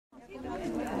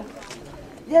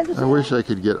I wish I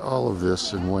could get all of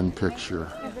this in one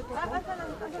picture.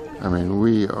 I mean,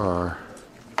 we are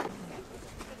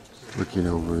looking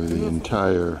over the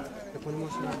entire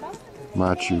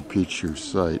Machu Picchu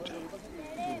site.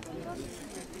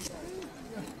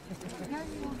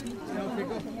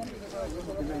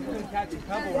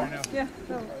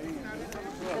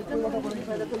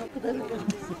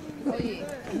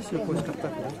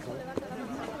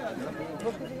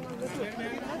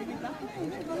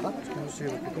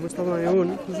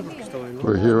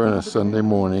 We're here on a Sunday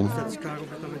morning.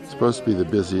 It's supposed to be the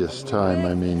busiest time,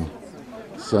 I mean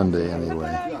Sunday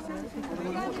anyway.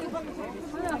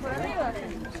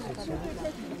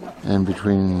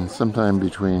 And sometime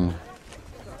between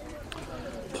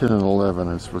 10 and 11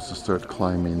 I'm supposed to start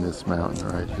climbing this mountain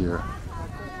right here.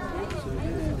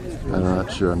 I'm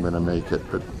not sure I'm going to make it,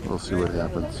 but we'll see what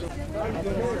happens.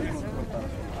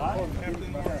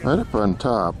 Right up on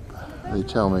top, they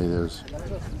tell me there's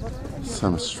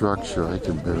some structure. I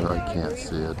can't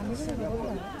see it.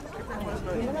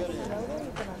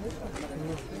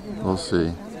 We'll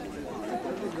see.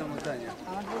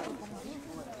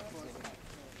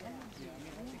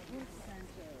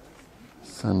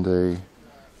 Sunday,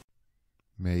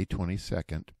 May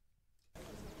 22nd.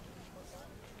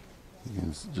 You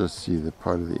can just see the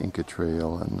part of the Inca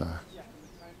Trail on the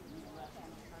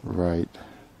right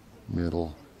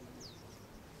middle.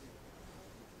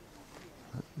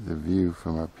 The view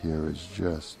from up here is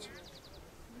just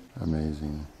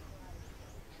amazing.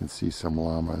 You can see some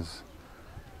llamas.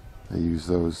 They use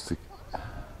those to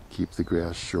keep the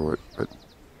grass short, but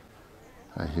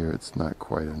I hear it's not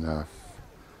quite enough.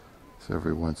 So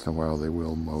every once in a while they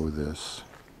will mow this.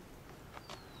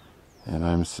 And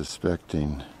I'm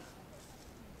suspecting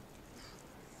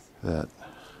that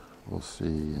we'll see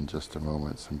in just a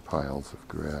moment some piles of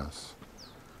grass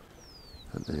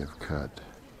that they have cut.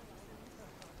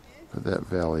 But that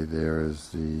valley there is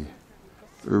the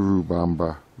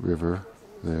Urubamba River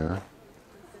there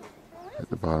at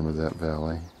the bottom of that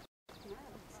valley.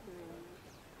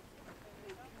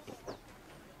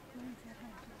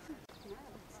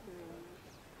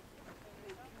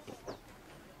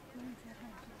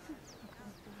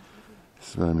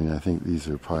 So I mean, I think these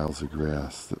are piles of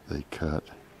grass that they cut.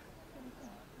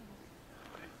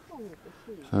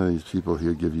 Some of these people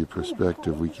here give you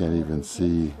perspective. We can't even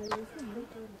see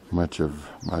much of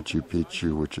Machu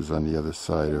Picchu, which is on the other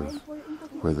side of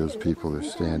where those people are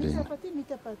standing.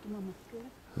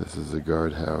 This is a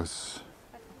guardhouse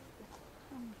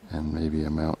and maybe a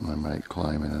mountain I might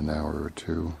climb in an hour or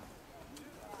two.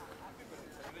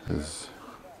 There's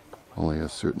only a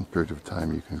certain period of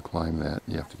time you can climb that.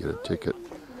 You have to get a ticket,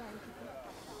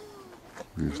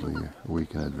 usually a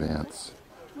week in advance.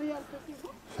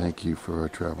 Thank you for a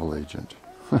travel agent,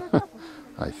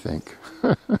 I think.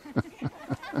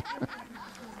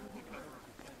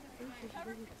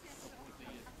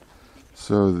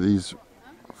 So these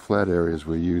flat areas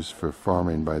were used for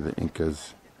farming by the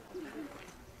Incas.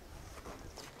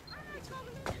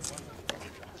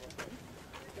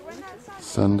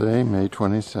 Sunday, May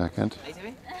 22nd.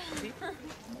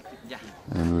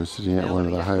 And we're sitting at one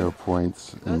of the higher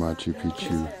points in Machu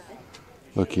Picchu,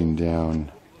 looking down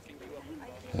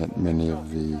at many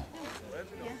of the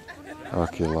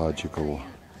archaeological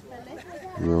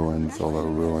ruins, although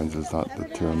ruins is not the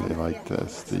term they like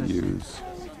us to use.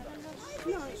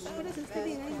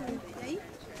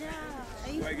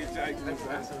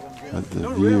 But the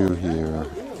view here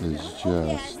is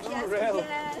just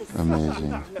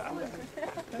amazing.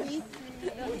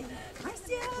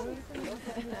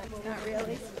 Not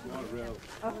really.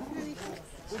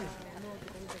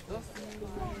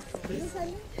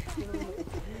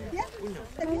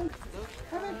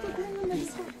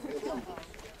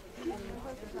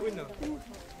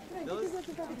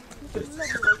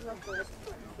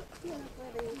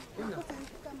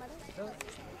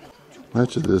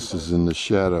 Much of this is in the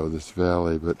shadow, this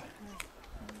valley, but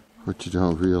what you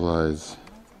don't realize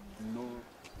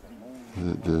is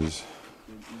that there's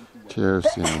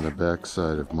terracing on the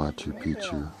backside of Machu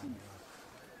Picchu.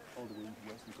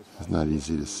 It's not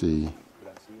easy to see.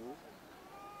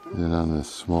 And then on this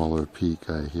smaller peak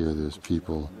I hear there's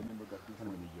people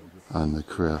on the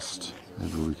crest.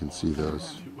 Maybe we can see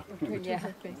those. Yeah.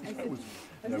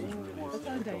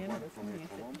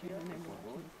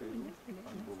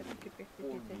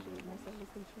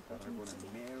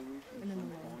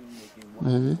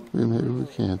 Maybe we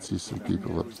can see some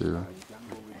people up there.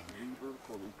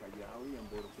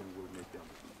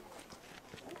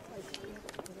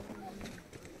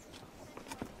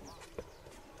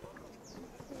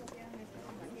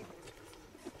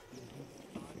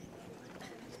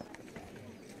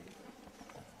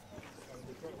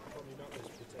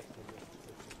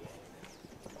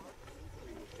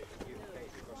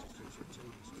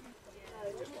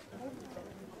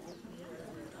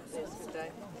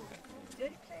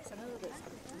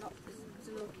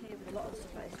 Still okay with a lot of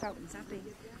stuff like fountains, happy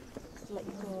to let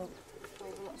you go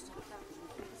over a lot of stuff.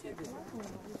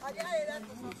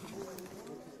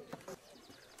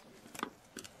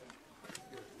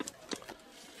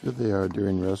 Here they are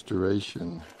doing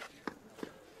restoration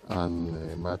on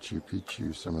the Machu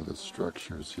Picchu, some of the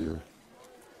structures here.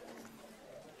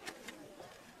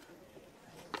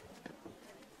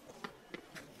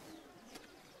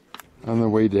 On the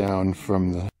way down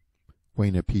from the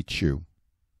Wayna Picchu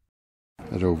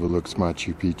that overlooks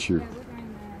Machu Picchu.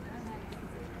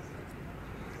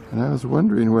 And I was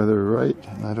wondering whether, right,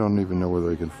 I don't even know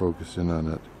whether I can focus in on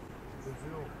it,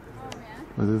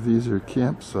 whether these are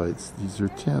campsites. These are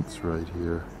tents right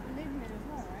here.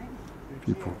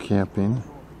 People camping.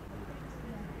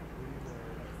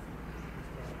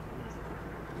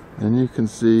 And you can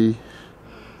see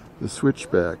the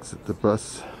switchbacks that the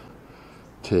bus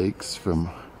takes from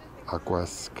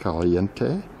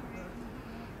Aguascalientes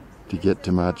to get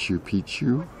to Machu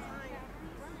Picchu.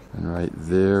 And right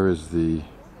there is the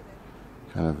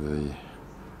kind of the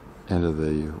end of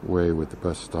the way with the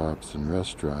bus stops and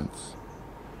restaurants.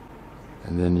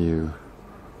 And then you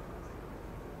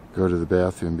go to the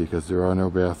bathroom, because there are no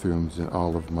bathrooms in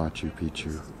all of Machu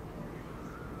Picchu,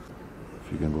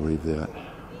 if you can believe that.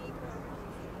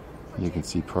 You can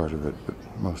see part of it, but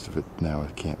most of it now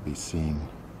it can't be seen.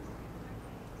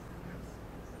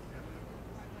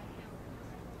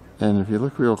 And if you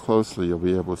look real closely, you'll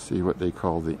be able to see what they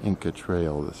call the Inca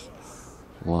Trail, this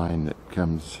line that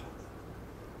comes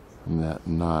from that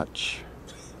notch.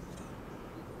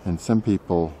 And some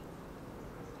people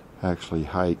actually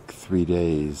hike 3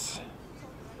 days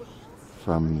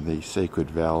from the Sacred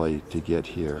Valley to get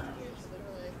here.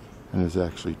 And there's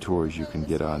actually tours you can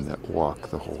get on that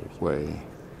walk the whole way.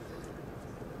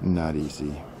 Not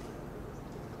easy.